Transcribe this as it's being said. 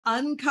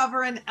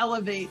Uncover and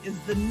Elevate is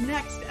the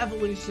next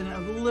evolution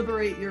of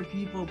Liberate Your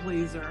People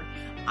Pleaser.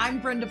 I'm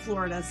Brenda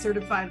Florida,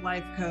 certified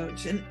life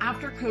coach, and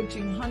after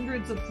coaching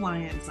hundreds of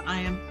clients,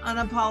 I am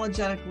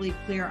unapologetically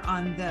clear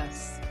on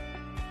this.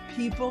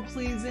 People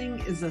pleasing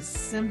is a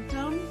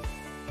symptom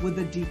with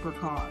a deeper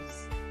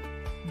cause.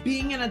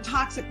 Being in a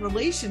toxic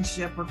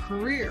relationship or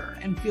career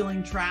and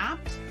feeling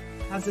trapped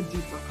has a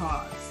deeper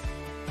cause.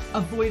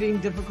 Avoiding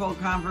difficult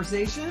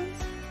conversations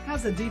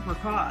has a deeper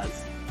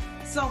cause.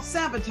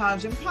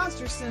 Self-sabotage,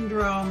 imposter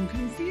syndrome,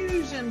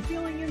 confusion,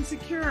 feeling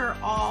insecure,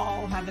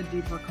 all have a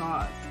deeper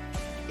cause.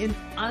 In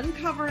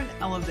Uncover and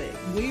Elevate,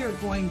 we are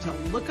going to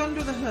look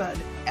under the hood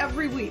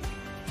every week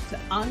to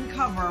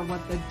uncover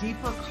what the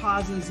deeper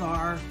causes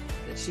are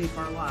that shape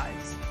our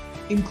lives,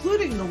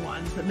 including the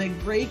ones that make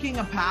breaking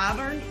a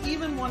pattern,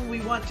 even one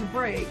we want to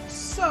break,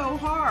 so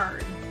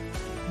hard.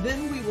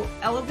 Then we will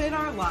elevate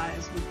our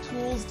lives with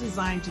tools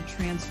designed to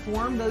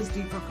transform those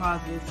deeper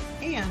causes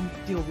and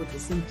deal with the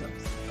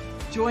symptoms.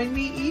 Join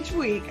me each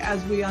week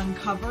as we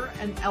uncover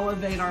and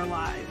elevate our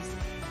lives.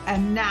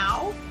 And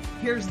now,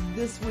 here's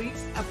this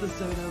week's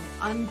episode of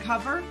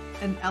Uncover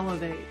and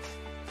Elevate.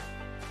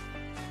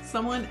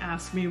 Someone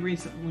asked me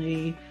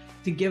recently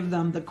to give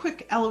them the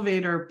quick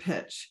elevator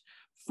pitch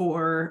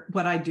for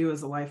what I do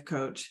as a life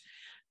coach.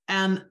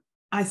 And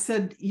I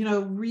said,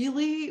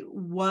 really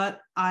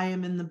what I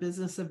am in the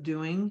business of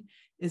doing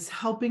is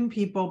helping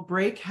people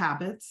break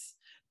habits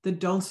that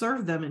don't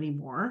serve them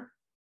anymore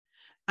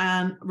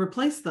and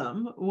replace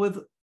them with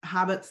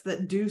habits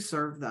that do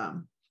serve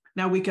them.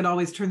 Now, we could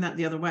always turn that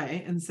the other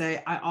way and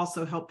say, I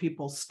also help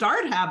people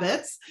start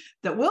habits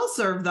that will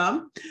serve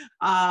them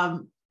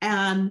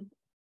and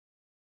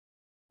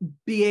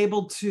be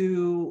able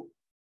to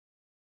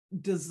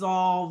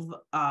dissolve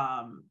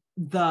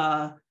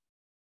the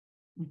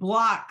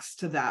blocks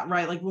to that,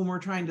 right? Like when we're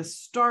trying to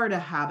start a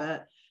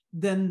habit,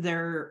 then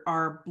there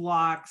are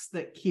blocks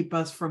that keep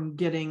us from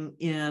getting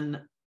in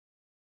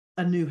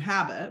a new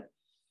habit.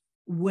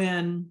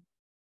 When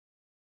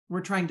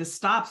we're trying to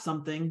stop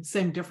something,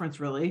 same difference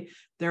really,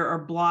 there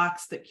are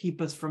blocks that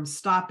keep us from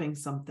stopping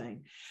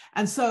something.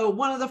 And so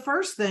one of the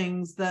first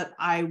things that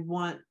I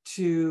want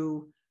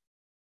to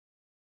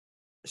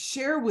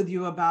share with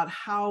you about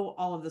how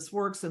all of this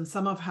works and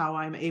some of how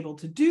I'm able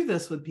to do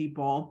this with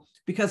people,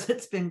 because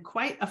it's been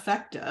quite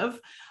effective.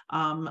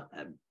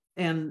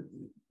 And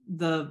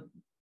the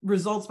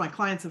results my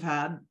clients have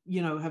had,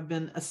 have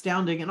been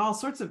astounding in all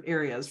sorts of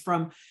areas,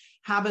 from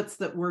habits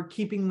that were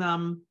keeping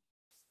them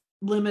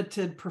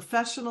limited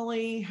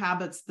professionally,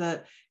 habits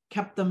that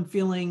kept them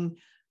feeling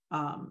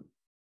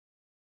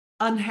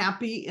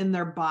unhappy in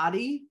their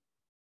body,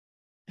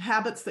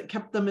 habits that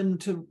kept them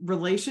into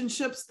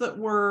relationships that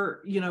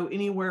were,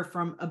 anywhere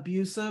from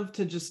abusive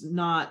to just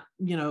not,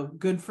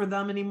 good for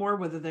them anymore,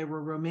 whether they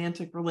were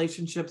romantic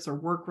relationships or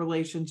work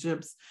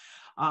relationships.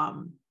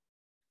 I've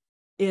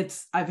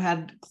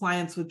had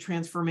clients with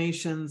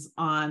transformations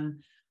on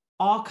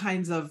all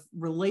kinds of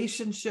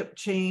relationship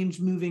change,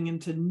 moving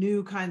into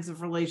new kinds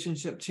of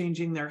relationship,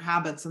 changing their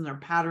habits and their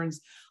patterns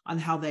on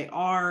how they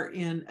are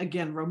in,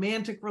 again,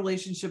 romantic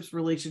relationships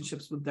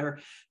with their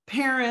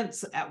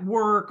parents, at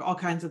work, all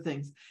kinds of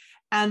things.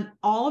 And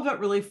all of it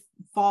really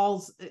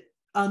falls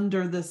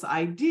under this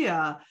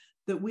idea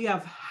that we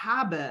have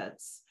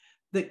habits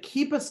that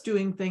keep us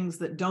doing things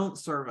that don't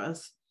serve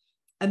us.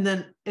 And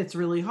then it's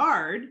really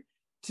hard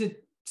to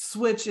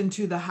switch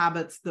into the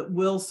habits that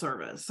will serve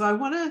us. So I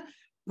want to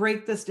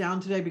break this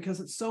down today because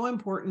it's so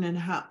important, and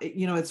how,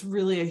 it's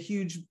really a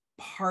huge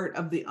part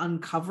of the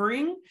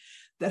uncovering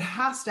that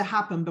has to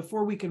happen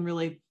before we can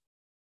really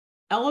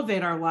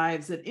elevate our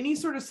lives at any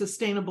sort of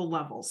sustainable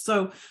level.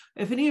 So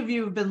if any of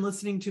you have been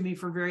listening to me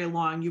for very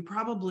long, you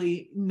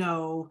probably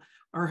know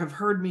or have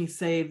heard me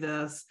say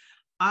this.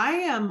 I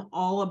am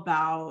all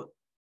about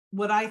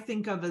what I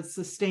think of as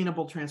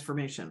sustainable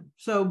transformation.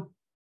 So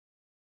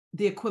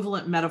the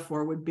equivalent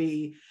metaphor would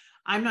be,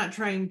 I'm not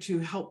trying to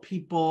help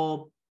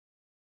people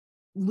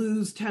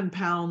lose 10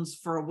 pounds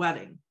for a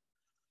wedding.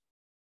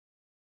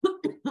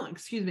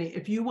 Excuse me.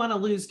 If you want to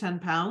lose 10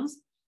 pounds,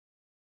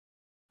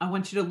 I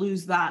want you to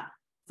lose that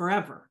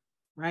forever,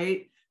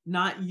 right?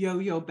 Not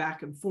yo-yo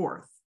back and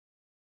forth.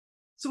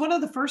 So one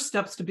of the first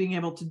steps to being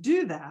able to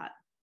do that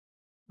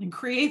and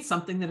create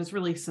something that is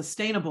really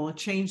sustainable, a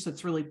change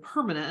that's really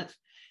permanent,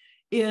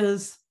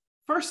 is,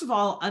 first of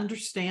all,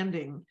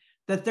 understanding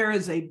that there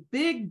is a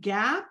big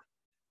gap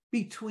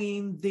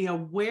between the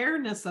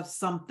awareness of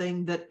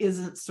something that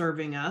isn't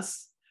serving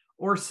us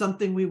or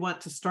something we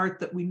want to start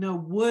that we know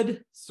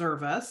would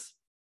serve us,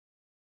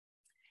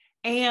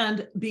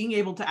 and being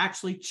able to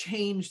actually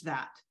change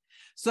that.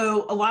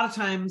 So a lot of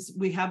times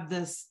we have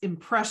this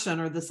impression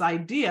or this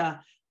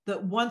idea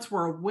that once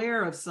we're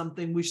aware of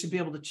something, we should be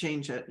able to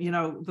change it.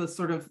 The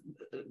sort of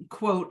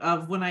quote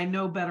of, when I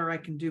know better, I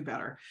can do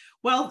better.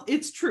 Well,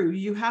 it's true.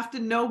 You have to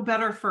know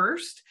better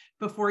first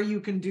before you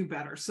can do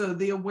better. So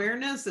the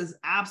awareness is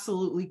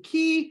absolutely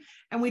key,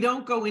 and we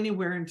don't go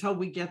anywhere until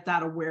we get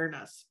that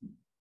awareness.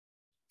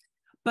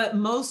 But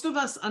most of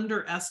us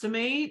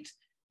underestimate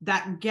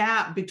that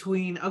gap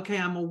between, okay,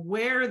 I'm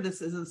aware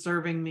this isn't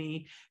serving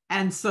me,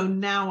 and so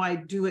now I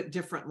do it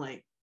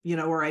differently,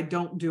 or I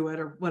don't do it,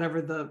 or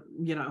whatever the,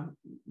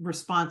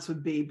 response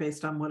would be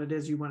based on what it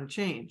is you want to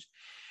change.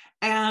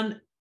 And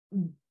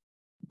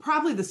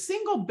probably the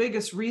single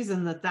biggest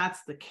reason that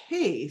that's the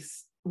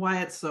case,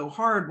 why it's so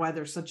hard, why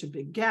there's such a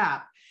big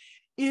gap,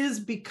 is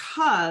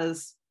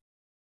because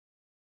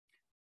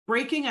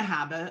breaking a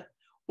habit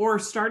or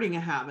starting a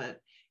habit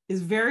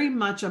is very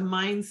much a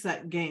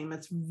mindset game.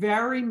 It's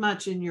very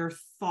much in your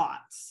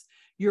thoughts.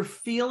 Your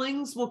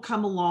feelings will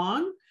come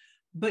along,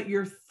 but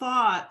your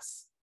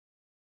thoughts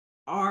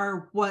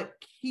are what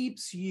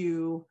keeps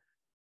you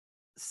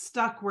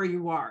stuck where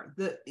you are.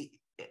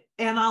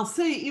 And I'll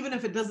say, even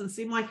if it doesn't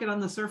seem like it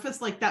on the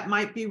surface, like that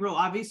might be real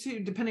obvious to you,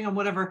 depending on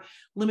whatever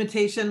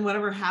limitation,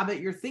 whatever habit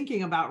you're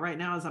thinking about right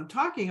now as I'm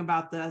talking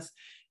about this,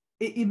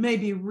 it may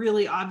be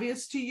really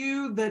obvious to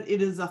you that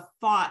it is a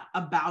thought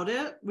about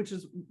it, which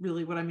is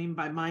really what I mean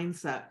by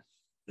mindset.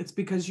 It's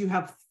because you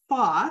have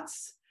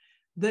thoughts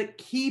that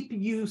keep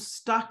you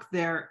stuck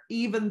there,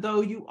 even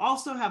though you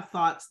also have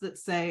thoughts that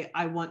say,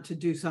 I want to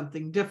do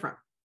something different.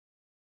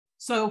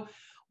 So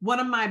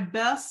one of my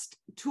best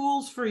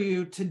tools for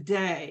you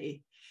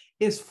today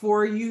is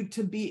for you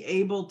to be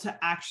able to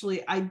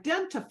actually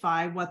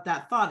identify what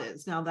that thought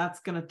is. Now,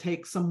 that's going to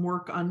take some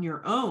work on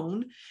your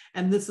own.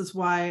 And this is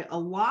why a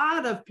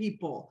lot of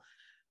people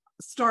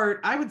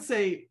start, I would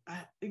say,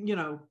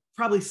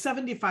 probably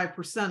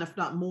 75%, if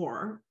not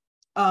more,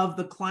 of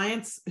the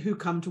clients who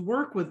come to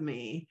work with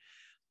me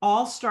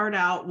all start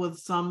out with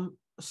some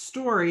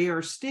story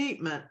or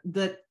statement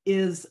that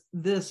is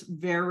this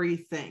very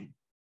thing.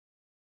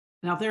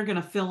 Now, they're going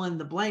to fill in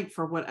the blank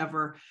for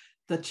whatever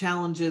the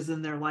challenges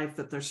in their life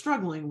that they're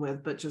struggling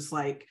with. But just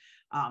like,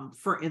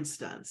 for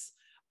instance,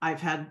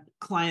 I've had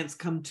clients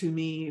come to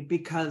me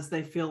because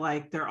they feel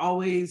like they're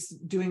always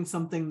doing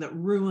something that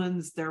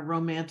ruins their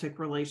romantic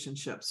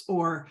relationships,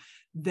 or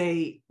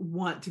they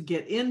want to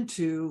get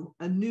into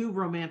a new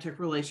romantic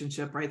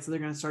relationship, right? So they're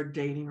going to start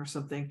dating or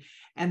something,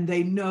 and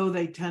they know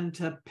they tend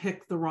to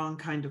pick the wrong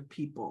kind of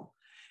people.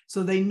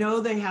 So they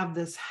know they have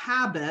this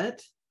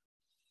habit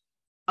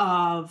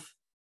of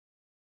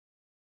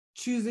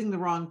choosing the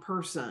wrong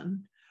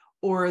person,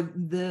 or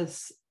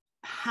this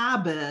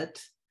habit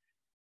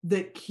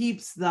that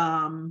keeps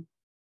them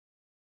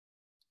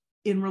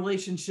in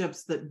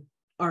relationships that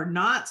are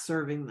not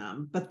serving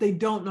them, but they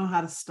don't know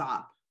how to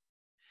stop.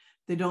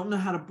 They don't know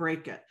how to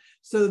break it.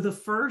 So the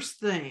first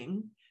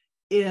thing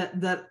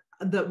that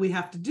we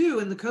have to do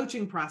in the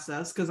coaching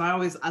process, because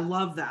I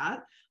love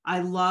that. I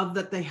love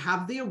that they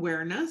have the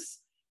awareness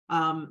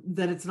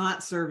that it's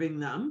not serving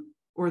them,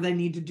 or they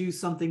need to do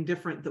something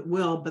different that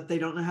will, but they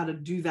don't know how to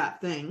do that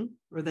thing,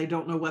 or they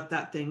don't know what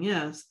that thing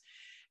is.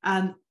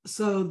 And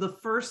so the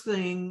first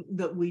thing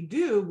that we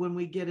do when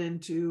we get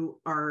into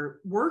our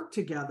work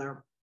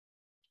together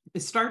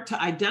is start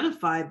to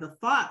identify the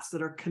thoughts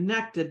that are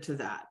connected to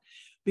that,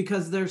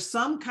 because there's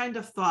some kind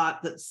of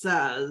thought that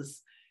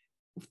says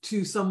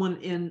to someone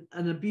in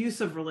an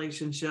abusive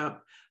relationship,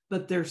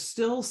 but there's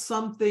still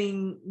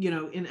something,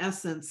 in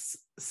essence,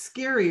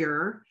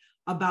 scarier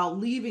about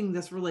leaving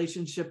this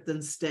relationship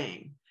than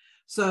staying.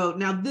 So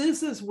now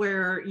this is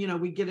where,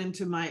 we get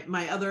into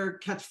my other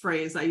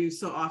catchphrase I use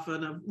so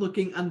often of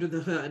looking under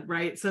the hood,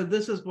 right? So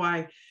this is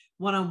why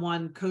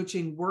one-on-one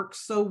coaching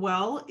works so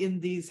well in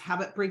these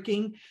habit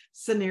breaking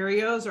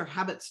scenarios or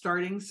habit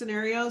starting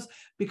scenarios,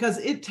 because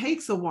it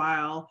takes a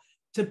while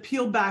to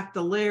peel back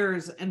the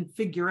layers and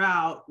figure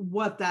out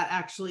what that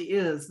actually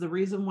is. The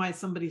reason why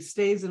somebody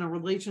stays in a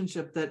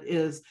relationship that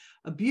is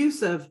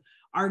abusive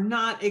are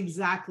not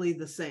exactly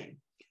the same.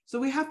 So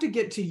we have to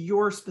get to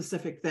your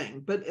specific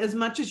thing. But as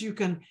much as you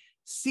can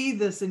see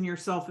this in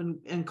yourself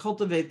and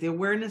cultivate the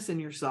awareness in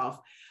yourself,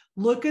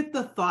 look at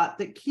the thought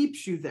that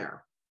keeps you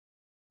there.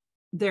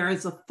 There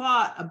is a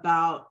thought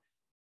about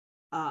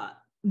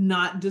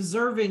not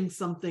deserving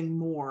something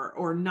more,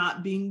 or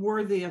not being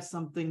worthy of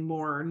something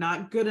more, or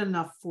not good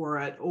enough for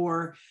it,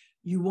 or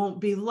you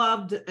won't be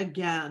loved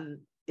again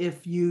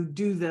if you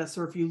do this,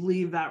 or if you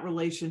leave that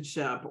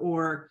relationship,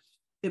 or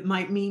it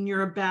might mean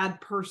you're a bad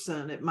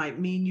person. It might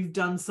mean you've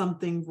done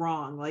something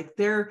wrong. Like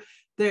there,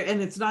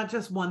 and it's not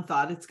just one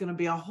thought. It's going to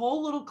be a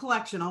whole little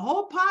collection, a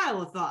whole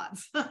pile of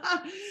thoughts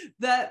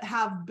that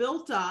have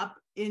built up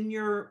in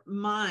your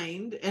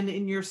mind and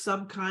in your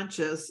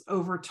subconscious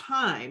over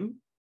time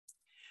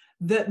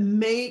that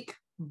make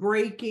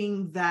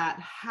breaking that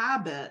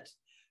habit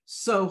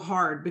so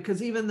hard.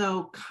 Because even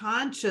though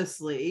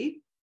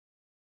consciously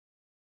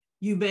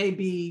you may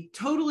be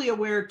totally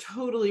aware,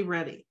 totally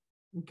ready,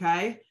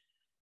 okay?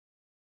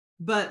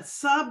 But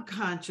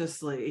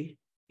subconsciously,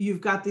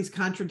 you've got these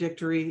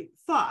contradictory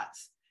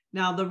thoughts.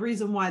 Now, the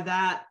reason why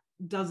that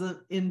doesn't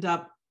end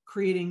up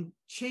creating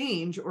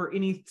change or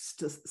any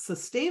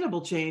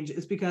sustainable change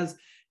is because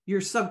your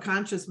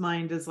subconscious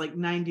mind is like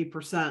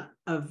 90%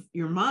 of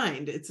your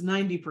mind. It's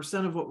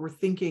 90% of what we're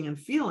thinking and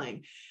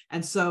feeling.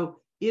 And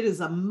so it is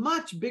a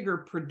much bigger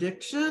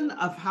prediction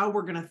of how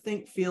we're going to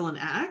think, feel, and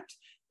act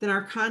than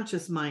our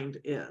conscious mind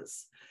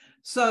is.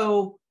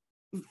 So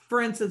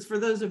for instance, for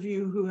those of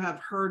you who have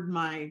heard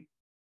my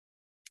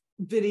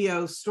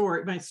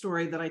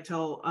story that I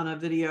tell on a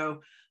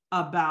video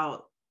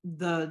about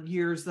the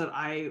years that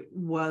I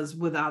was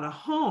without a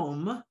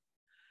home,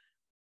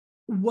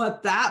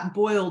 what that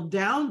boiled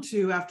down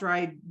to after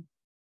I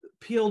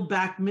peeled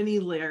back many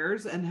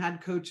layers and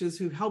had coaches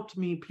who helped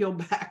me peel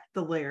back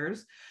the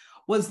layers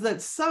was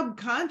that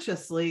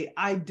subconsciously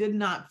I did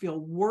not feel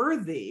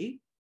worthy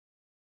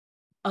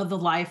of the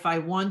life I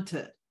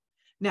wanted.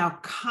 Now,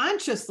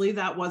 consciously,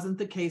 that wasn't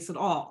the case at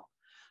all.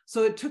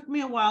 So it took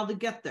me a while to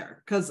get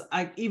there because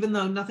even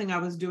though nothing I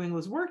was doing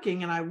was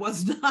working and I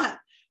was not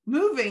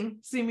moving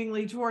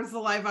seemingly towards the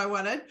life I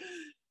wanted,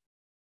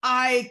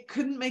 I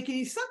couldn't make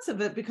any sense of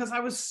it because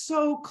I was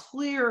so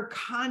clear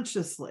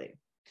consciously.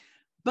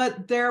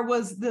 But there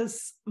was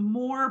this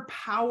more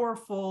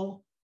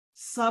powerful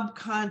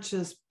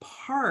subconscious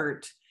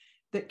part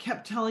that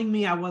kept telling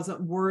me I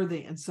wasn't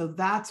worthy. And so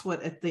that's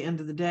what, at the end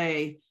of the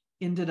day,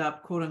 ended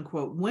up, quote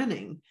unquote,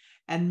 winning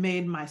and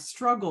made my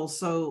struggle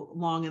so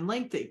long and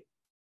lengthy.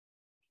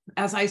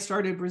 As I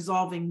started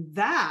resolving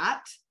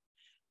that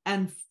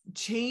and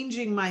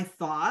changing my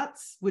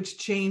thoughts, which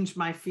changed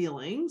my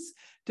feelings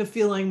to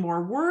feeling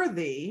more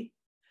worthy,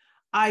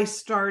 I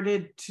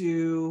started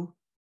to,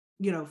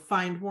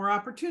 find more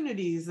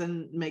opportunities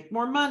and make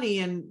more money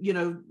and,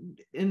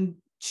 and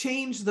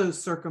change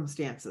those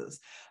circumstances.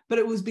 But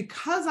it was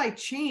because I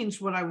changed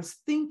what I was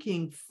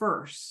thinking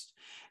first.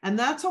 And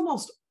that's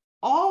almost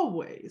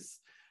always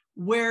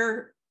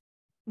where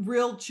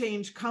real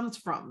change comes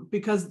from,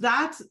 because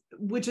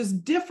which is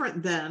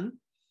different than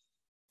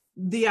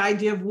the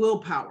idea of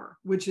willpower,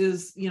 which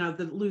is,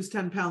 the lose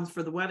 10 pounds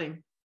for the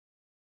wedding,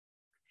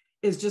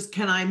 is just,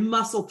 can I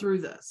muscle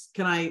through this?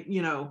 Can I,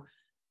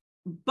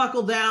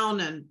 buckle down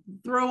and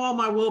throw all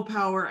my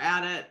willpower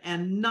at it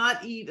and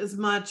not eat as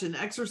much and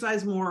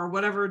exercise more or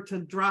whatever to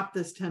drop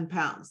this 10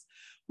 pounds?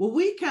 Well,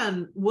 we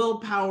can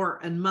willpower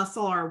and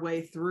muscle our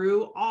way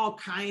through all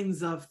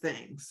kinds of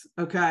things,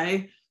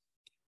 okay?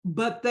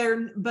 But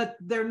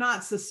they're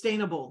not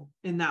sustainable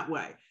in that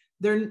way.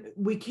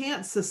 We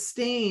can't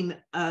sustain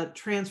a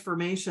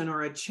transformation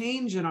or a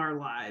change in our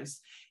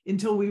lives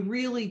until we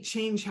really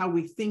change how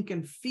we think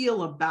and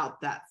feel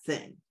about that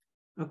thing,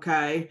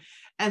 okay?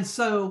 And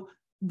so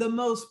the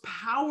most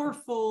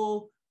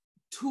powerful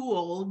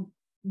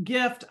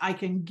gift I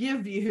can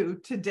give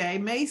you today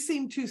may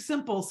seem too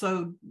simple.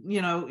 So,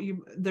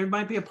 there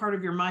might be a part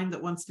of your mind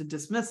that wants to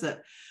dismiss it,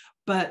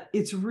 but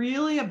it's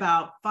really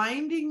about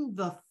finding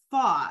the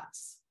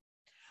thoughts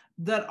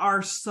that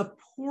are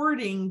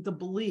supporting the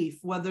belief,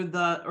 whether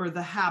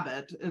the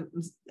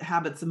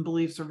habits and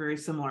beliefs are very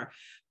similar,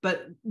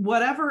 but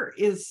whatever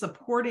is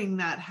supporting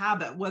that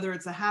habit, whether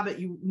it's a habit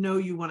you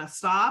want to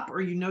stop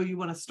or you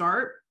want to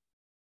start,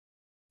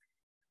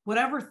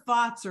 whatever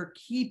thoughts are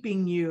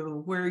keeping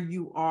you where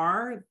you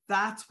are,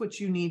 that's what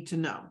you need to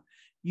know.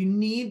 You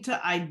need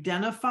to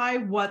identify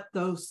what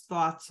those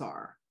thoughts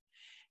are.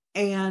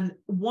 And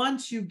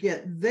once you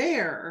get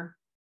there,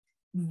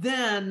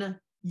 then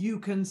you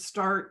can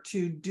start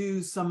to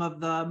do some of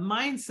the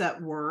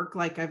mindset work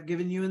like I've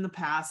given you in the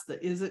past.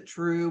 That is it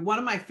true? One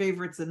of my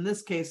favorites in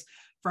this case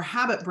for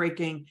habit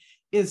breaking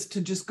is to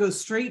just go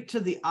straight to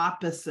the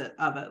opposite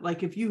of it.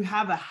 Like if you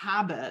have a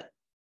habit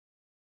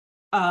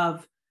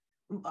of,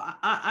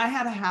 I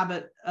had a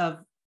habit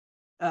of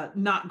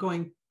not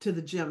going to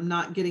the gym,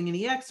 not getting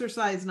any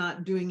exercise,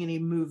 not doing any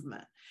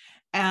movement.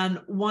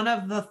 And one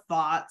of the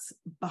thoughts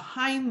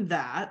behind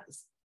that,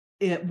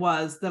 it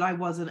was that I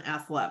wasn't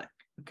athletic.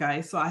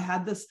 Okay. So I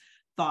had this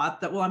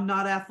thought that, well, I'm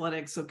not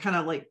athletic. So kind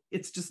of like,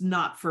 it's just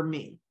not for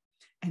me.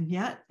 And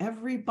yet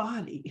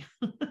everybody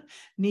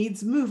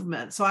needs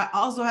movement. So I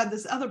also had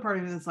this other part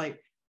of it that's like,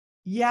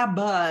 yeah,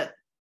 but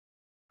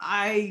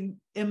I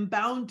am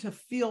bound to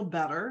feel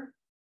better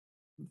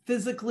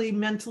physically,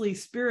 mentally,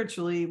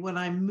 spiritually when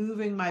I'm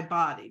moving my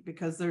body,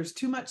 because there's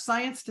too much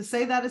science to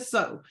say that is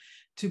so,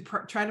 to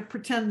try to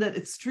pretend that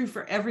it's true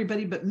for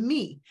everybody but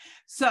me.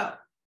 So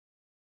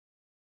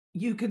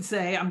you could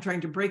say, I'm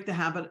trying to break the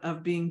habit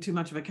of being too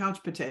much of a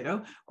couch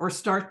potato, or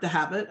start the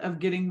habit of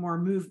getting more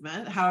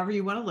movement. However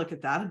you want to look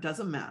at that, it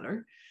doesn't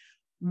matter.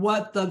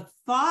 What the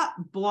thought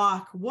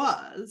block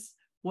was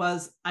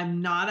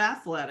I'm not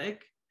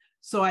athletic,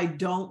 so I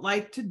don't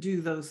like to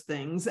do those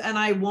things, and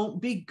I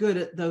won't be good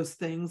at those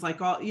things. Like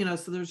all,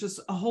 so there's just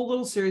a whole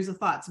little series of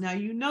thoughts. Now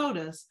you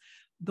notice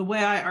the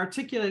way I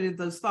articulated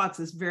those thoughts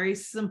is very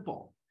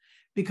simple,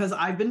 because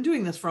I've been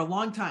doing this for a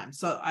long time.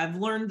 So I've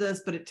learned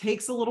this, but it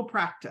takes a little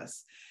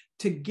practice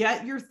to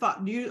get your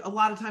thought. A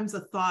lot of times a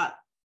thought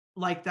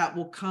like that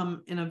will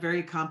come in a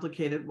very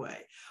complicated way.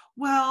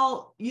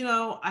 Well,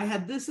 I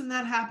had this and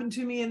that happened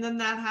to me, and then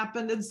that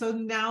happened. And so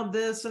now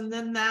this, and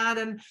then that.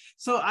 And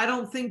so I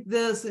don't think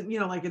this, and,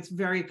 like it's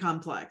very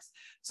complex.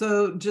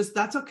 So just,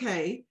 that's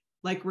okay.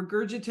 Like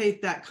regurgitate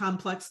that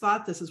complex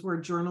thought. This is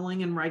where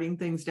journaling and writing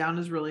things down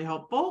is really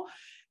helpful.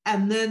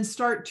 And then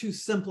start to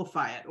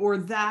simplify it, or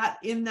that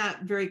in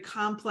that very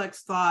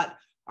complex thought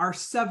are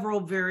several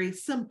very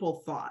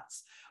simple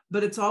thoughts.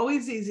 but it's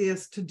always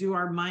easiest to do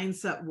our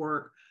mindset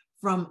work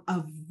from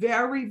a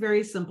very,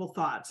 very simple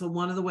thought. So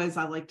one of the ways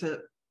I like to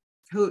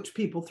coach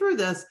people through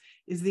this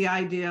is the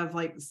idea of,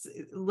 like,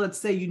 let's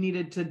say you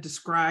needed to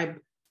describe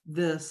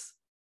this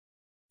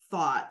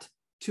thought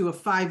to a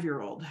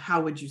 5-year-old.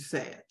 How would you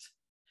say it?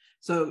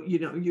 So,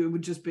 you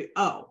would just be,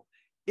 oh,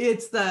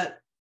 it's that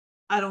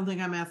I don't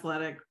think I'm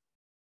athletic.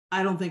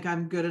 I don't think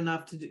I'm good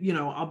enough to,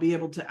 I'll be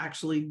able to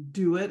actually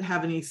do it,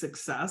 have any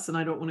success. And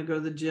I don't want to go to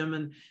the gym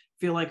and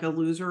feel like a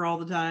loser all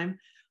the time.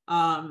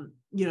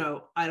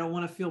 I don't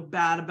want to feel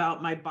bad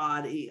about my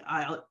body.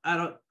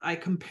 I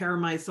compare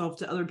myself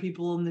to other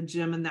people in the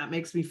gym, and that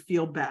makes me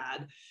feel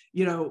bad.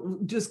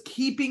 Just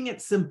keeping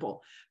it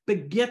simple,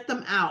 but get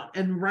them out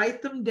and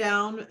write them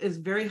down is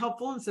very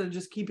helpful instead of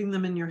just keeping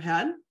them in your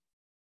head,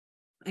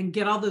 and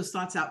get all those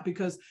thoughts out,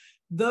 because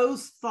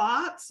those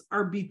thoughts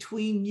are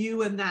between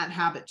you and that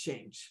habit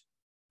change.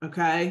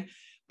 Okay.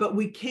 But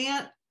we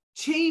can't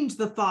change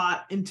the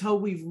thought until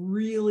we've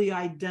really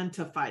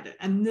identified it.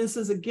 And this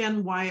is,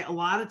 again, why a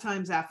lot of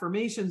times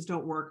affirmations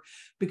don't work,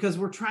 because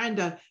we're trying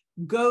to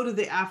go to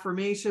the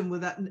affirmation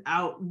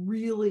without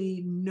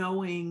really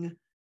knowing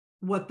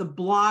what the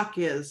block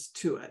is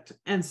to it.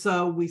 And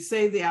so we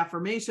say the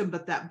affirmation,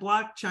 but that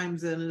block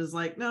chimes in and is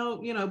like,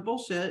 no,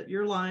 bullshit,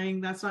 you're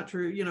lying. That's not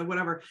true,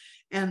 whatever.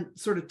 And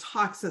sort of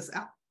talks us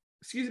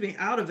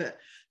out of it.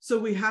 So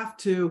we have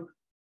to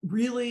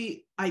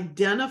really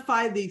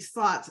identify these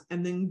thoughts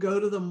and then go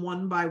to them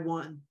one by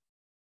one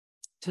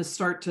to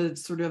start to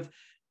sort of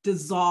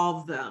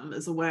dissolve them,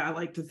 is the way I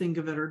like to think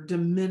of it, or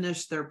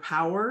diminish their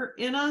power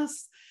in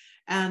us.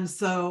 And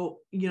so,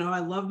 I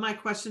love my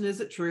question. Is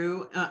it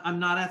true? I'm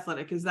not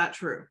athletic. Is that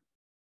true?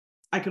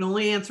 I can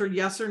only answer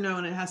yes or no,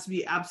 and it has to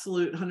be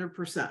absolute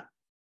 100%.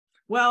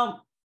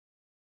 Well,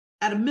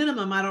 at a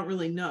minimum, I don't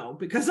really know,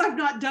 because I've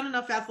not done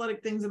enough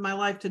athletic things in my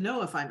life to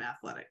know if I'm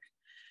athletic.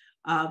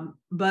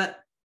 But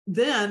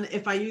then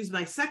if I use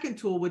my second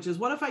tool, which is,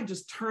 what if I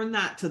just turn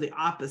that to the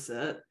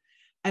opposite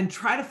and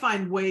try to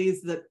find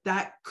ways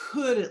that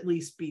could at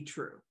least be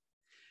true?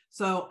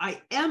 So I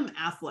am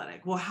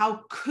athletic. Well,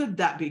 how could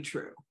that be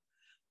true?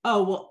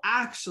 Oh, well,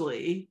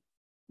 actually,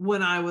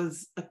 when I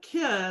was a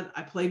kid,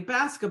 I played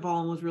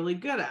basketball and was really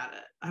good at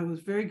it. I was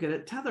very good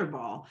at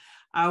tetherball.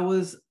 I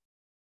was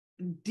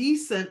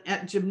decent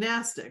at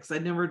gymnastics. I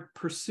never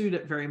pursued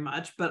it very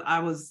much, but I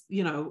was,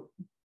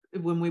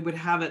 when we would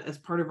have it as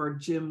part of our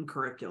gym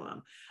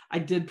curriculum, I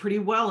did pretty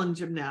well in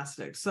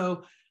gymnastics.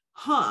 So,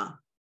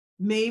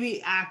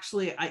 maybe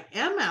actually I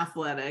am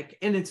athletic,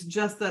 and it's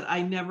just that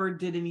I never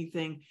did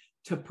anything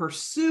to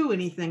pursue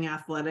anything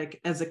athletic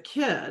as a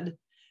kid.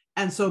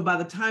 And so by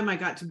the time I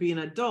got to be an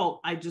adult,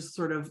 I just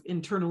sort of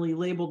internally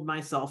labeled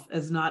myself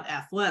as not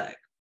athletic.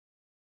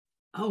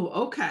 Oh,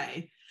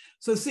 okay.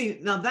 So see,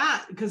 now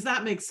because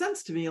that makes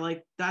sense to me,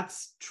 like,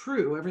 that's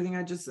true. Everything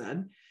I just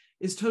said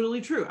is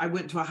totally true. I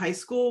went to a high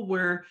school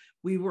where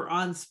we were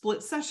on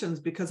split sessions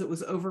because it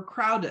was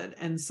overcrowded.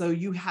 And so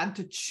you had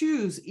to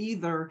choose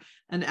either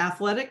an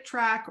athletic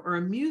track or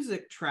a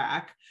music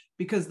track,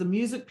 because the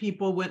music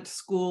people went to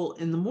school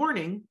in the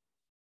morning,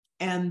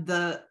 and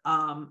the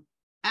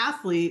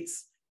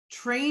athletes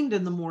trained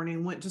in the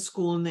morning went to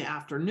school in the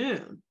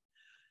afternoon.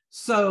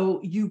 So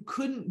you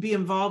couldn't be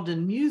involved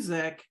in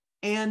music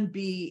and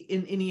be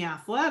in any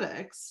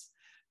athletics,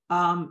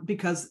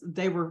 because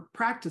they were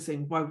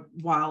practicing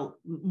while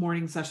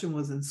morning session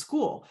was in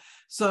school.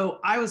 So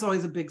I was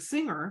always a big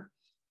singer.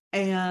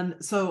 And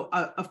so,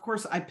 of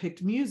course, I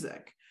picked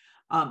music.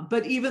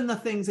 But even the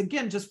things,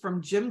 again, just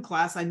from gym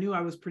class, I knew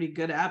I was pretty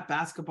good at: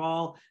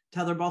 basketball,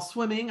 tetherball,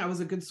 swimming. I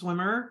was a good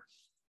swimmer,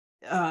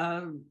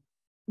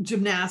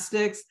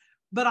 gymnastics,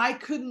 but I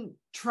couldn't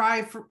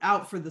try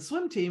out for the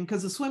swim team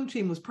because the swim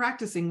team was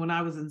practicing when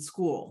I was in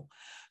school.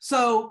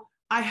 So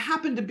I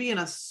happened to be in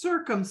a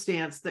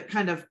circumstance that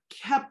kind of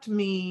kept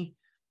me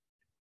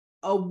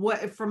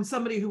away from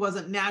somebody who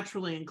wasn't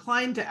naturally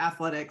inclined to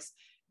athletics.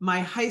 My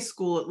high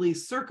school, at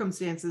least,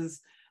 circumstances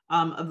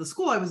of the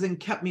school I was in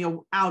kept me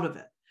out of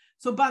it.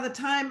 So by the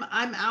time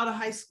I'm out of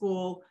high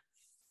school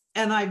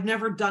and I've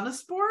never done a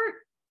sport,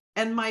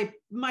 and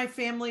my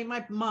family,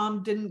 my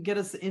mom didn't get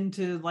us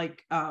into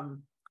like,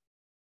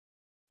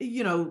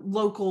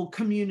 local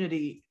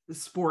community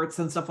sports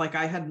and stuff. Like,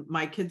 I had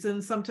my kids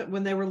in sometimes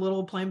when they were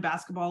little, playing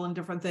basketball and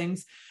different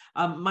things.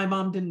 My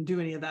mom didn't do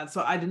any of that.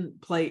 So I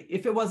didn't play.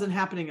 If it wasn't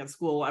happening at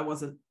school, I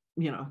wasn't,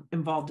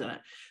 involved in it.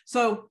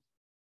 So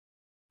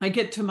I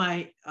get to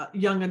my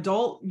young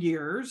adult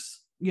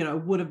years,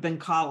 would have been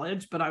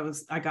college, but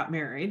I got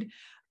married,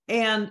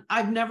 and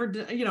I've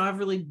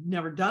really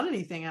never done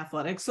anything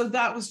athletic. So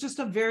that was just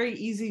a very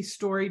easy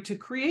story to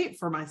create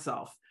for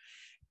myself.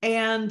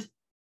 And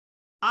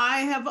I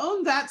have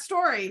owned that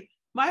story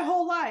my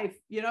whole life,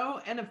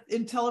 and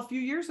until a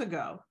few years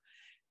ago.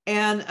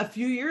 And a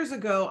few years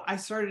ago, I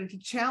started to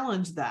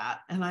challenge that.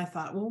 And I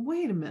thought, well,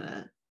 wait a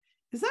minute.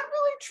 Is that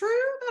really true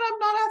that I'm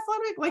not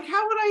athletic? Like,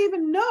 how would I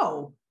even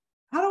know?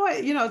 How do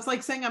I, it's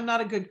like saying I'm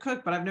not a good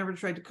cook, but I've never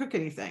tried to cook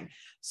anything.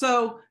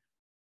 So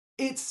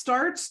it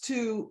starts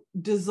to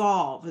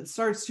dissolve. It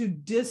starts to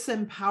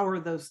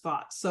disempower those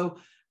thoughts. So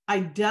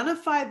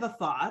identify the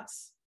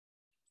thoughts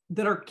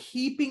that are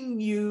keeping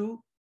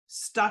you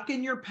stuck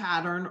in your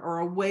pattern or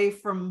away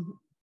from,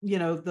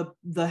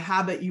 the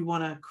habit you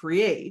want to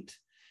create.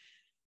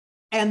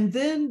 And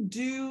then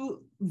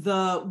do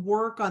the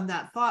work on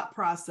that thought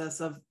process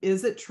of,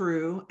 is it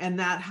true? And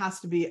that has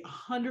to be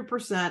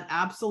 100%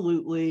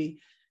 absolutely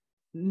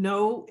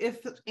no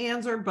ifs,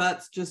 ands, or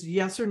buts, just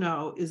yes or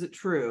no. Is it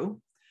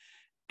true?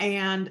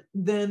 And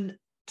then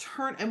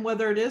and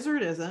whether it is or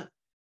it isn't,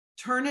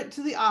 turn it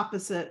to the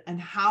opposite.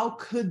 And how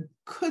could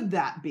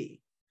that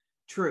be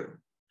true?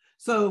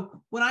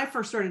 So when I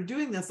first started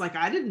doing this,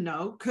 I didn't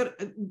know,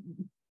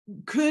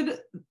 could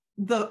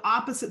the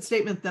opposite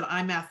statement that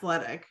I'm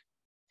athletic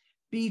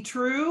be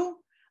true?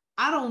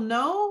 I don't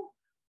know,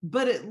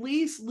 but at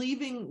least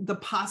leaving the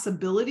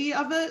possibility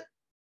of it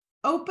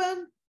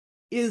open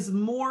is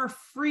more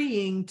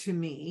freeing to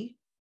me,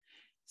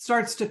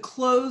 starts to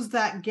close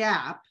that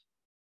gap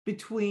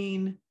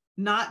between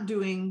not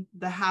doing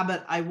the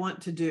habit I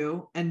want to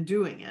do and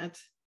doing it,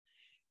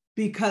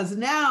 because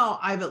now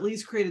I've at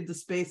least created the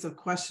space of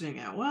questioning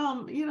it.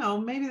 Well,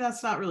 maybe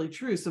that's not really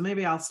true. So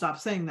maybe I'll stop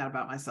saying that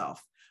about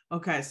myself.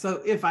 Okay.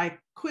 So if I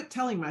quit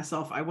telling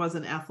myself I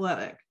wasn't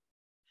athletic,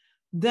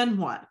 then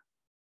what?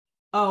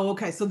 Oh,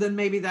 okay. So then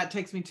maybe that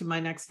takes me to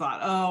my next thought.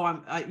 Oh,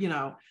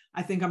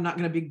 I think I'm not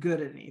going to be good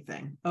at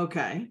anything.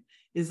 Okay.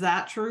 Is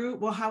that true?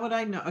 Well, how would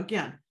I know?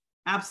 Again,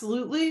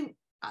 absolutely.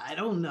 I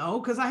don't know,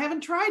 because I haven't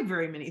tried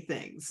very many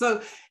things.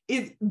 So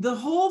the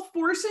whole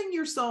forcing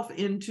yourself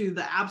into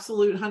the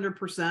absolute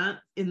 100%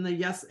 in the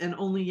yes and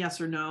only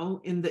yes or no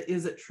in the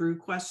is it true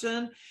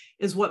question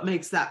is what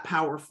makes that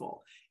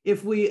powerful.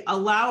 If we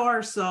allow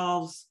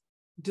ourselves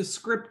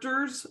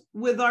descriptors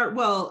with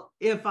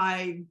if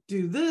I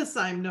do this,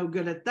 I'm no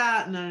good at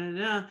that.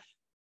 No.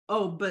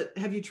 Oh, but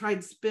have you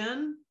tried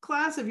spin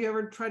class? Have you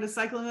ever tried a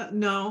cycling?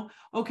 No.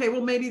 Okay.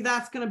 Well, maybe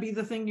that's going to be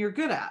the thing you're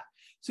good at.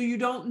 So you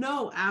don't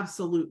know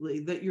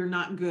absolutely that you're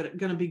not going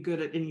to be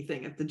good at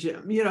anything at the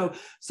gym,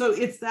 so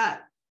it's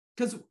that,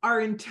 because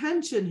our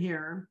intention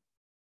here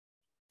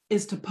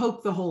is to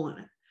poke the hole in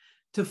it,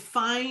 to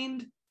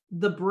find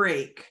the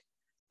break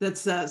that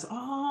says,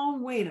 oh,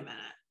 wait a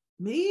minute.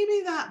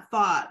 Maybe that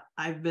thought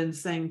I've been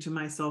saying to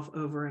myself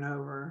over and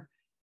over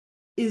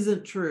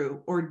isn't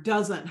true or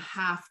doesn't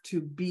have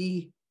to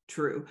be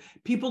true.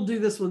 People do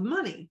this with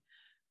money.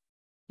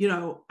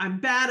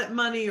 I'm bad at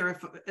money, or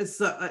if it's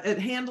at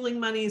handling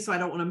money, so I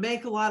don't want to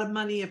make a lot of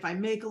money. If I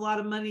make a lot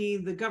of money,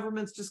 the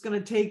government's just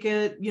going to take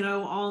it,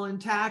 all in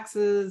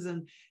taxes.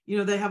 And,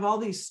 they have all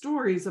these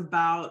stories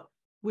about,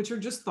 which are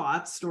just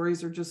thoughts.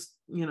 Stories are just,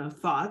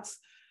 thoughts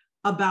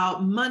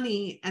about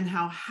money and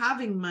how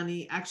having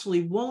money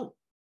actually won't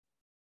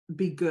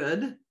be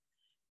good.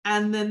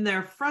 And then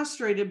they're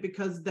frustrated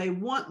because they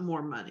want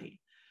more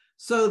money.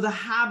 So the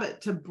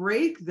habit to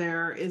break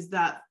there is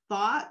that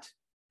thought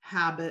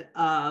habit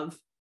of,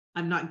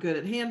 I'm not good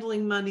at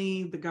handling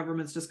money, the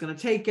government's just going to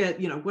take it,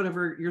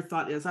 whatever your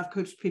thought is. I've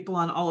coached people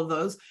on all of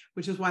those,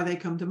 which is why they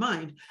come to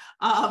mind.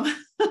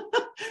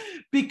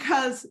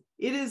 Because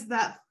it is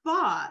that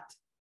thought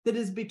that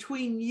is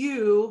between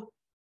you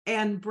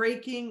and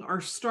breaking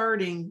or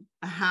starting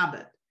a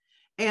habit.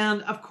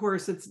 And of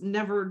course, it's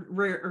never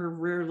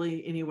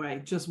rarely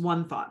anyway, just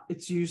one thought.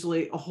 It's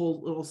usually a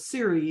whole little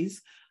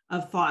series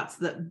of thoughts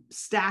that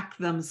stack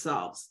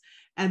themselves.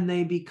 And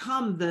they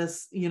become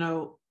this,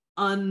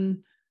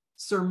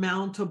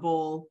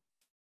 unsurmountable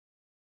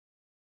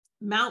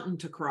mountain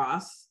to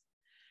cross.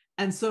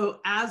 And so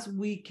as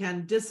we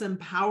can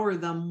disempower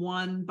them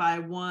one by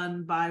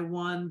one,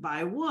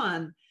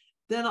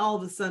 then all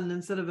of a sudden,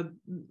 instead of a,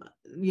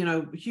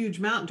 huge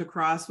mountain to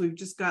cross, we've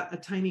just got a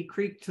tiny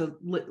creek to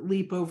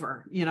leap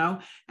over,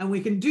 and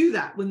we can do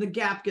that. When the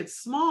gap gets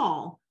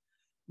small,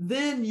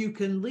 then you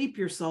can leap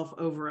yourself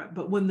over it.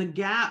 But when the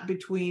gap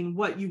between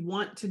what you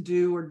want to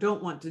do or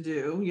don't want to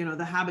do,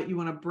 the habit you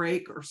want to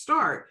break or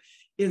start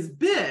is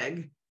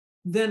big,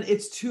 then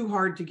it's too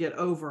hard to get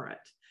over it.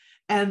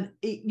 And,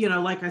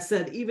 like I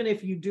said, even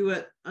if you do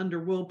it under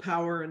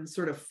willpower and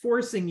sort of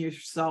forcing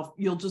yourself,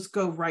 you'll just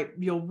go right,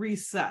 you'll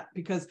reset,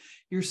 because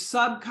your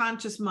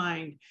subconscious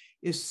mind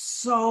is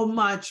so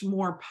much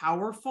more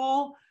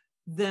powerful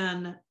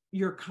than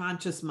your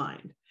conscious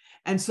mind.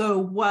 And so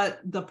what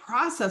the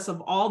process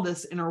of all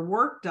this inner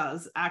work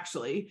does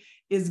actually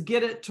is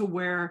get it to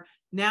where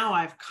now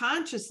I've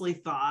consciously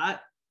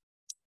thought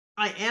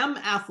I am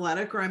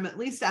athletic, or I'm at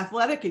least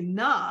athletic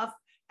enough,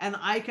 and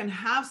I can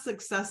have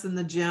success in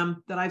the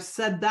gym, that I've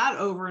said that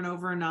over and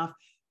over enough,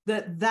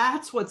 that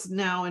that's what's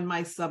now in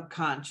my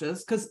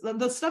subconscious. Because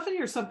the stuff in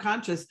your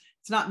subconscious,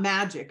 it's not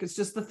magic. It's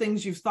just the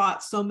things you've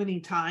thought so many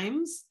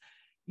times.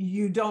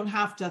 You don't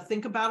have to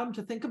think about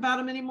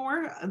them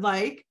anymore.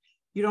 Like,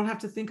 you don't have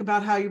to think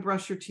about how you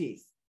brush your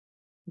teeth.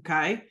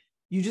 Okay.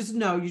 You just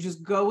know, you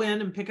just go in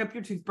and pick up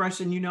your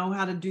toothbrush and you know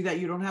how to do that.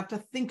 You don't have to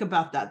think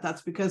about that.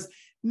 That's because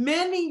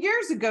many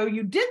years ago,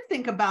 you did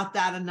think about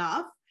that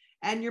enough,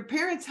 and your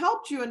parents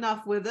helped you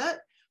enough with it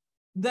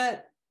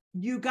that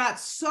you got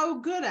so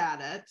good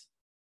at it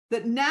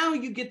that now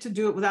you get to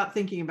do it without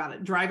thinking about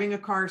it. Driving a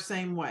car,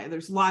 same way.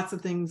 There's lots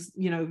of things,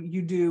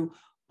 you do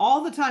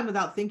all the time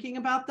without thinking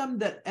about them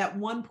that at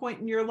one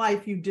point in your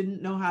life you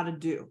didn't know how to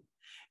do.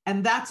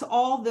 And that's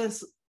all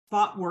this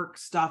thought work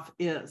stuff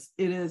is.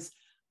 It is,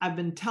 I've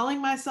been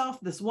telling myself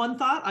this one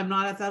thought, I'm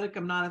not athletic,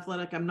 I'm not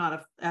athletic, I'm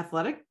not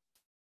athletic.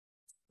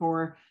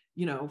 For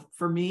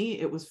me,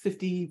 it was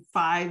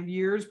 55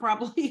 years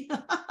probably.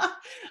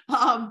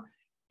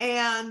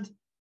 And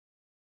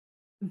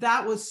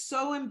that was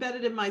so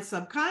embedded in my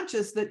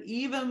subconscious that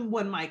even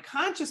when my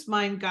conscious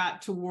mind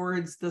got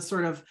towards the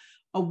sort of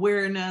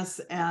awareness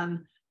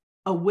and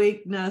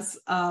awakeness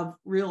of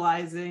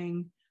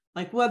realizing,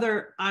 like,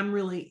 whether I'm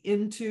really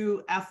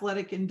into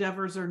athletic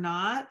endeavors or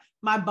not,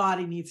 my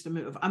body needs to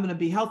move. I'm going to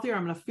be healthier.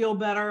 I'm going to feel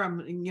better. I'm,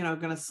 going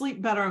to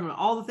sleep better. I'm going to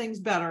all the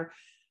things better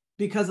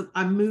because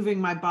I'm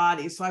moving my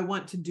body. So I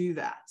want to do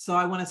that. So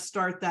I want to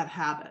start that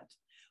habit.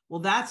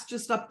 Well, that's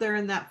just up there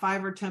in that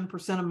 5 or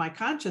 10% of my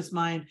conscious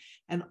mind,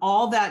 and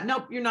all that.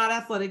 Nope, you're not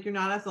athletic. You're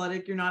not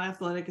athletic. You're not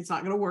athletic. It's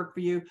not going to work for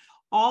you.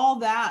 All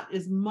that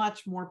is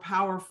much more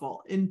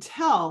powerful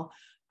until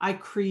I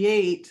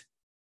create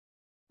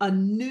a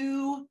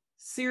new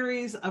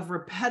series of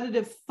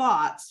repetitive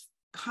thoughts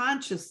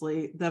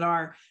consciously that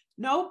are,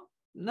 nope,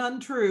 none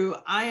true.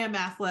 I am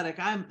athletic.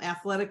 I'm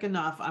athletic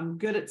enough. I'm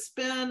good at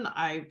spin.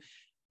 I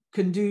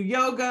can do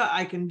yoga.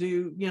 I can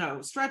do,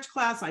 stretch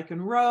class. I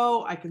can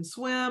row. I can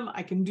swim.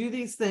 I can do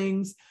these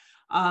things.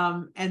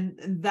 And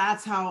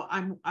that's how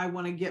I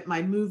want to get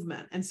my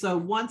movement. And so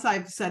once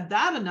I've said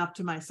that enough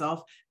to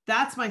myself,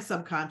 that's my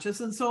subconscious.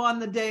 And so on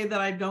the day that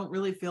I don't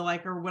really feel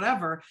like or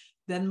whatever,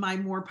 then my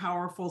more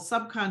powerful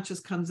subconscious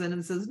comes in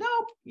and says,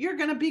 nope, you're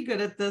going to be good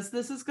at this.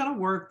 This is going to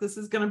work. This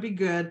is going to be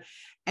good.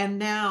 And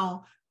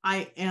now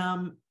I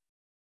am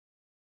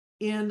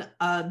in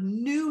a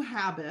new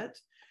habit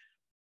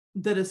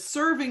that is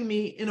serving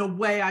me in a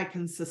way I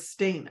can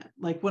sustain it.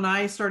 Like when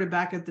I started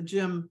back at the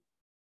gym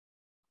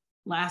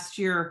last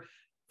year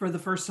for the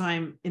first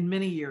time in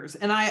many years,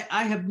 and I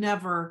have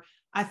never,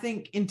 I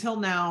think until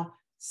now,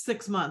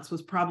 6 months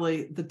was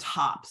probably the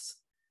tops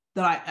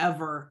that I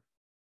ever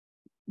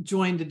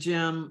joined a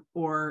gym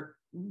or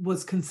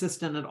was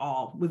consistent at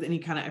all with any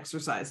kind of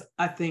exercise.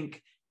 I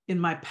think in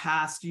my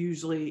past,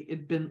 usually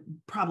it'd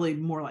been probably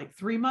more like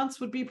 3 months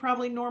would be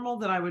probably normal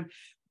that I would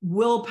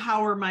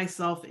willpower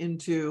myself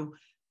into,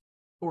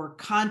 or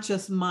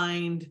conscious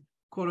mind,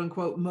 quote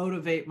unquote,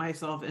 motivate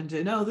myself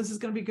into, no, this is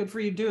going to be good for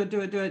you. Do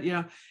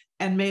it,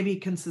 and maybe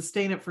can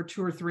sustain it for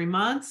 2 or 3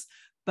 months.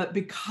 But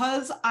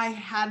because I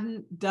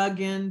hadn't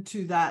dug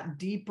into that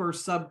deeper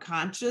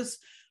subconscious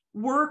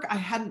work, I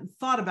hadn't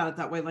thought about it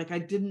that way. Like I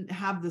didn't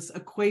have this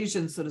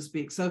equation, so to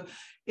speak. So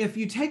if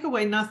you take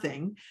away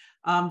nothing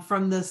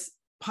from this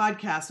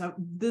podcast,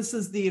 this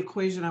is the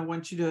equation I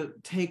want you to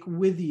take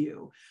with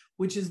you,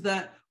 which is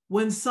that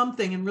when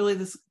something, and really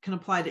this can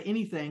apply to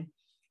anything,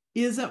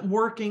 isn't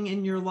working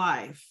in your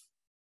life,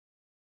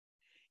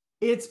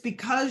 it's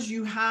because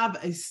you have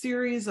a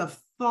series of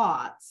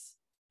thoughts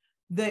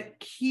that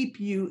keep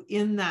you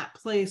in that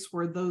place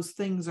where those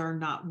things are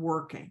not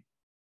working.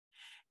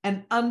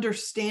 And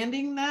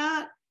understanding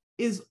that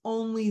is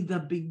only the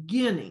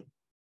beginning,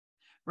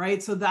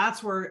 right? So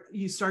that's where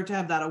you start to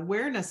have that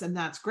awareness, and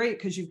that's great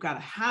because you've got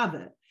to have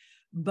it.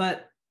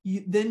 But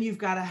then you've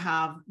got to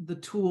have the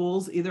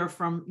tools, either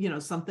from,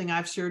 something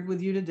I've shared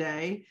with you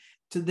today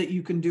that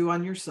you can do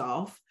on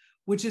yourself,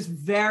 which is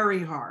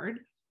very hard.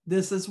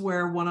 This is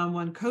where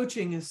one-on-one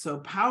coaching is so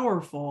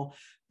powerful,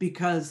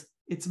 because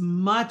it's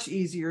much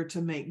easier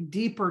to make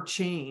deeper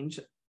change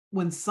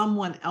when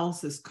someone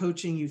else is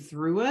coaching you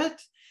through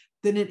it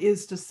than it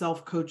is to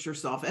self-coach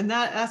yourself. And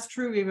that's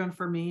true even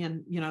for me.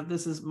 And,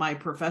 this is my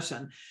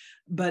profession,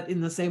 but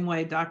in the same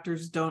way,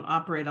 doctors don't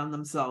operate on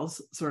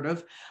themselves, sort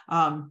of.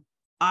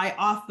 I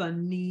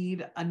often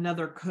need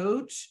another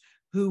coach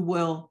who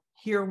will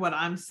hear what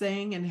I'm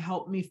saying and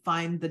help me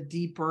find the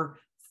deeper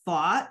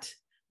thought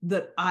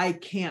that I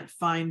can't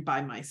find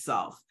by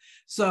myself.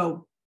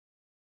 So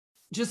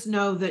just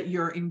know that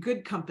you're in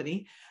good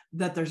company,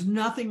 that there's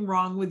nothing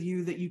wrong with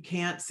you, that you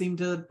can't seem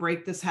to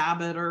break this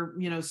habit or,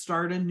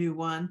 start a new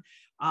one.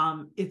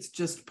 It's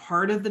just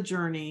part of the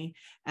journey,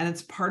 and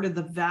it's part of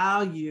the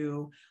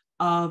value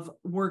of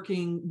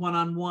working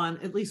one-on-one,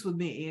 at least with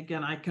me.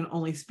 Again, I can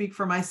only speak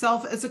for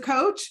myself as a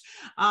coach,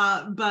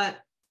 but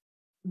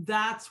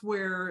that's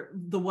where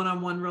the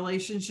one-on-one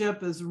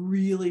relationship is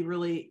really,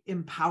 really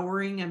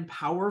empowering and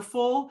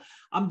powerful.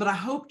 But I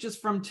hope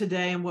just from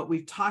today and what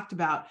we've talked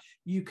about,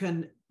 you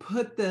can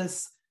put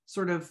this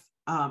sort of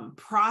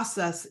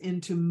process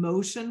into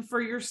motion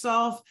for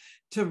yourself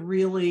to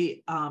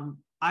really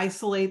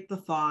isolate the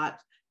thought.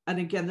 And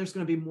again, there's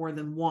going to be more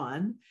than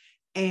one.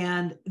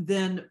 And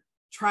then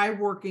try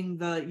working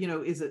the,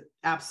 is it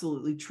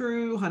absolutely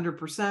true,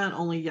 100%,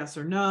 only yes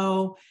or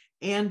no?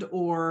 And,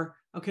 or,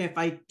 okay, if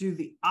I do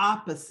the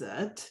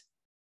opposite,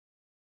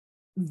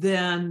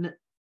 then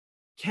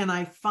can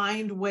I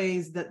find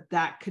ways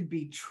that could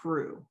be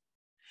true?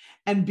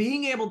 And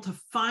being able to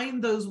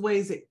find those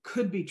ways it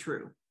could be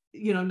true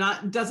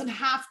doesn't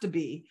have to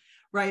be,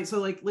 right? So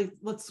like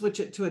let's switch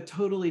it to a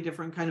totally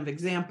different kind of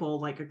example,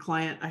 like a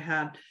client I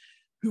had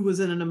who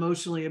was in an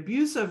emotionally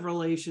abusive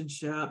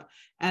relationship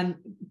and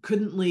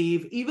couldn't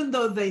leave, even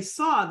though they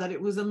saw that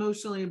it was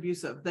emotionally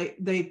abusive.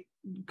 They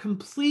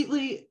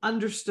completely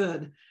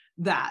understood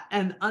that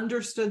and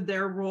understood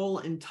their role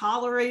in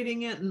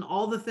tolerating it and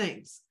all the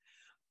things,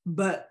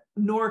 but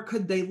nor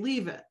could they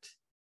leave it.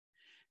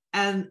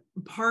 And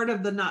part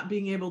of the not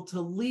being able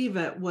to leave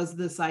it was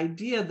this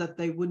idea that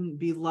they wouldn't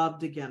be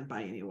loved again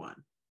by anyone.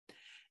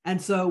 And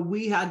so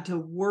we had to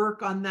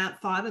work on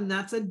that thought, and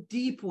that's a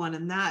deep one.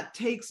 And that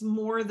takes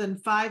more than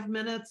 5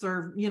 minutes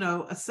or,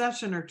 a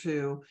session or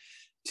two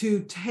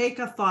to take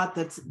a thought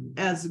that's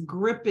as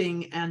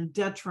gripping and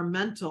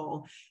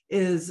detrimental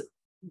as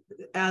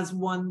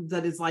one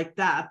that is like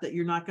that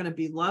you're not going to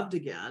be loved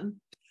again,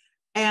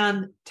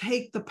 and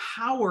take the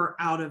power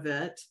out of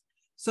it.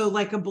 So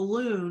like a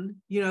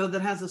balloon,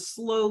 that has a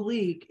slow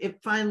leak,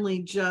 it finally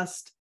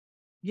just,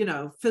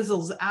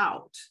 fizzles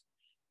out,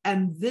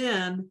 and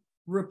then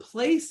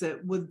replace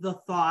it with the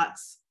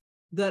thoughts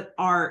that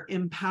are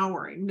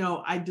empowering.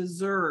 No, I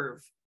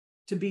deserve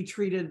to be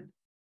treated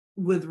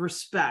with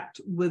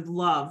respect, with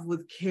love,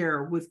 with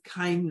care, with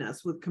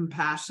kindness, with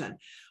compassion.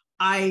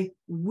 I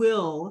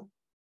will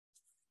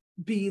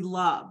be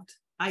loved.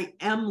 I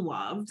am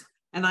loved,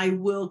 and I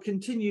will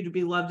continue to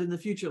be loved in the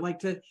future. Like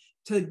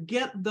to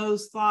get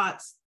those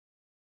thoughts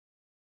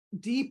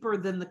deeper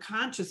than the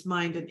conscious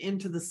mind and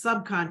into the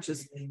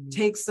subconscious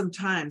takes some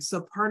time.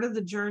 So part of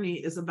the journey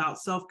is about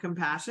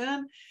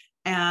self-compassion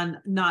and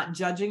not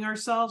judging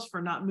ourselves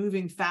for not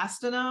moving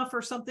fast enough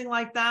or something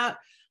like that,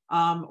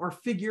 or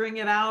figuring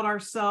it out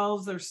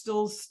ourselves. There's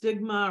still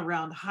stigma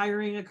around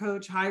hiring a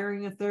coach,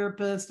 hiring a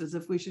therapist, as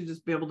if we should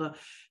just be able to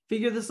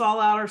figure this all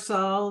out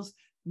ourselves.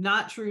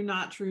 Not true,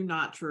 not true,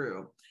 not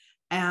true.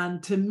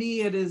 And to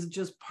me, it is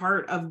just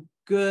part of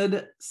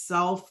good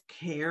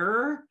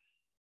self-care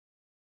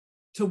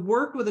to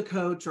work with a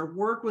coach or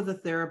work with a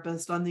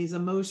therapist on these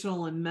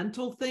emotional and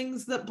mental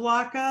things that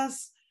block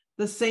us,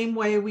 the same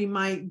way we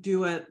might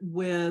do it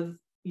with,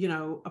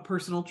 a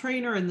personal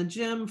trainer in the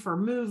gym for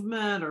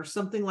movement or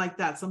something like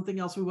that, something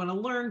else we want to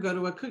learn, go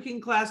to a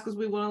cooking class because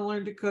we want to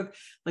learn to cook.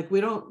 Like,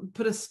 we don't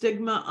put a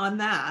stigma on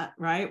that,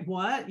 right?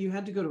 What? You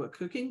had to go to a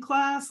cooking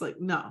class? Like,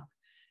 no,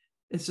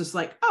 it's just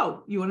like,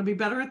 oh, you want to be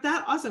better at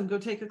that? Awesome. Go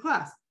take a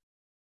class.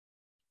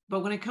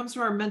 But when it comes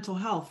to our mental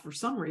health, for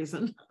some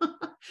reason,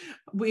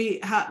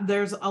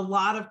 there's a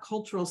lot of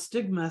cultural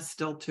stigma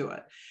still to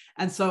it.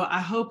 And so I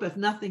hope, if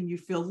nothing, you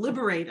feel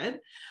liberated.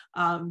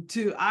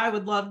 I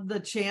would love the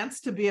chance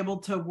to be able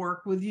to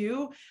work with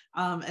you.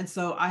 And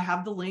so I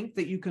have the link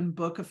that you can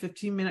book a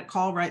 15-minute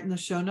call right in the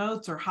show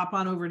notes, or hop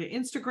on over to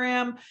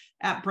Instagram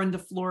at Brenda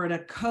Florida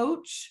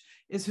Coach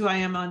is who I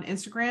am on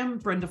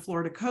Instagram, Brenda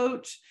Florida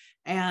Coach.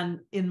 And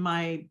in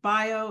my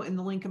bio, in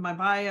the link in my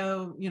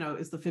bio,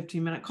 is the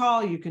 15-minute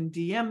call. You can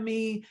DM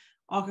me,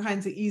 all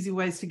kinds of easy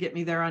ways to get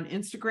me there on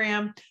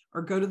Instagram,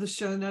 or go to the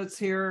show notes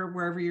here,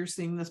 wherever you're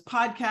seeing this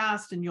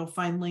podcast, and you'll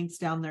find links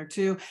down there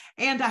too.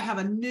 And I have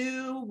a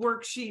new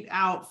worksheet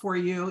out for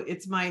you.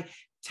 It's my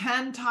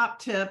 10 top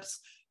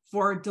tips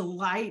for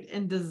delight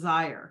and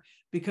desire,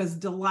 because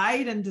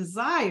delight and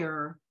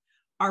desire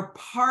are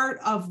part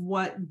of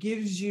what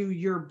gives you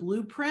your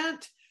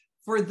blueprint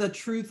for the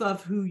truth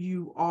of who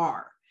you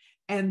are.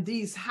 And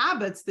these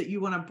habits that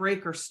you want to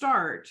break or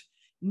start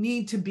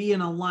need to be in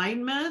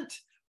alignment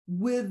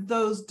with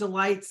those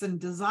delights and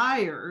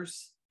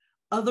desires.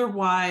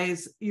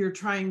 Otherwise, you're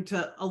trying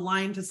to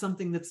align to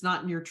something that's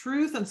not in your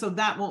truth. And so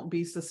that won't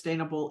be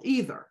sustainable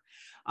either.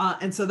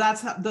 And so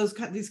that's how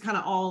these kind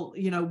of all,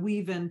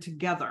 weave in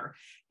together.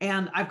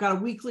 And I've got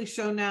a weekly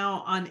show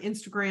now on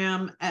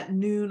Instagram at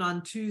noon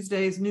on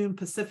Tuesdays, noon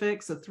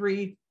Pacific, so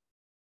 3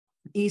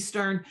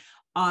 Eastern,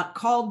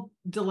 called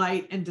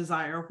Delight and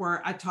Desire,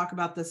 where I talk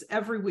about this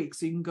every week.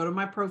 So you can go to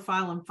my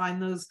profile and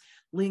find those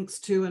links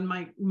too in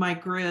my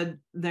grid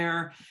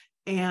there,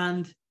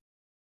 and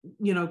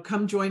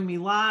come join me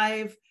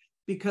live,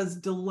 because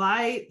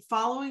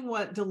following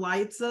what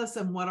delights us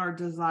and what our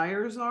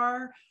desires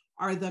are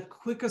the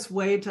quickest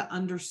way to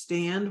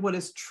understand what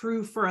is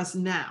true for us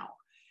now.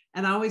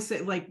 And I always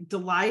say, like,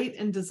 delight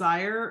and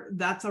desire,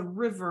 that's a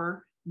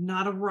river,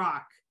 not a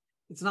rock.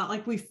 It's not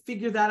like we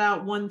figure that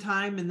out one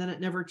time and then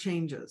it never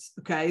changes.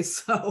 Okay.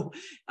 So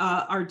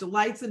our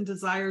delights and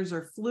desires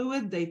are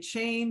fluid. They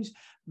change,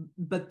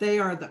 but they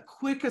are the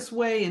quickest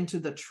way into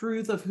the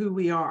truth of who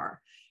we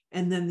are.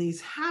 And then these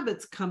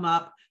habits come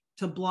up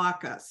to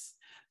block us.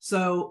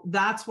 So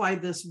that's why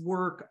this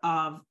work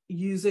of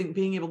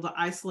being able to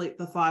isolate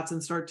the thoughts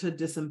and start to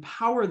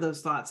disempower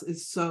those thoughts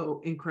is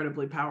so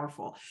incredibly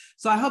powerful.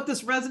 So I hope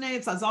this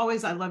resonates. As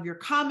always, I love your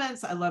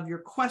comments. I love your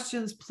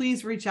questions.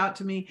 Please reach out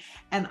to me,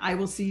 and I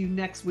will see you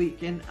next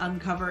week in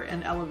Uncover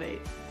and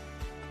Elevate.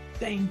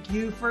 Thank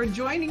you for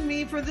joining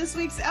me for this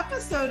week's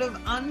episode of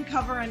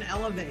Uncover and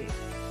Elevate.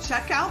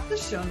 Check out the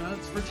show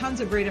notes for tons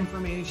of great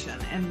information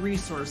and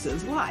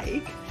resources,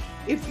 like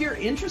If you're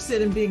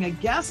interested in being a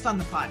guest on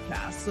the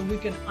podcast so we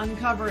can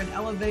uncover and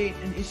elevate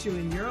an issue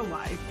in your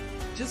life,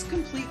 just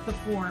complete the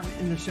form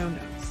in the show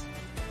notes.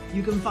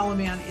 You can follow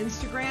me on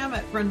Instagram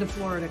at Brenda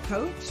Florida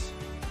Coach.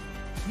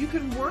 You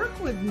can work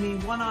with me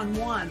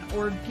one-on-one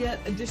or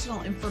get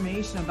additional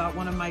information about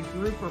one of my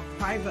group or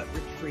private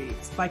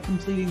retreats by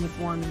completing the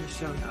form in the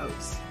show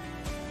notes.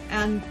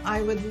 And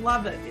I would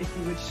love it if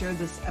you would share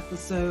this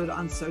episode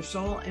on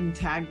social and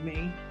tag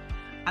me.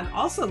 I'd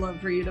also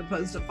love for you to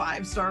post a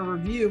 5-star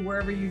review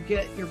wherever you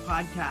get your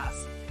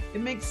podcast.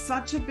 It makes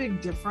such a big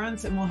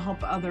difference and will help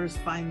others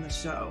find the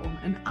show,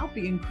 and I'll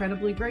be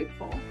incredibly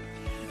grateful.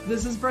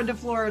 This is Brenda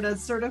Florida,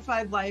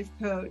 Certified Life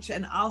Coach,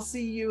 and I'll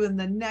see you in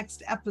the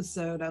next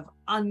episode of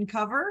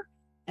Uncover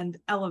and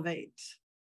Elevate.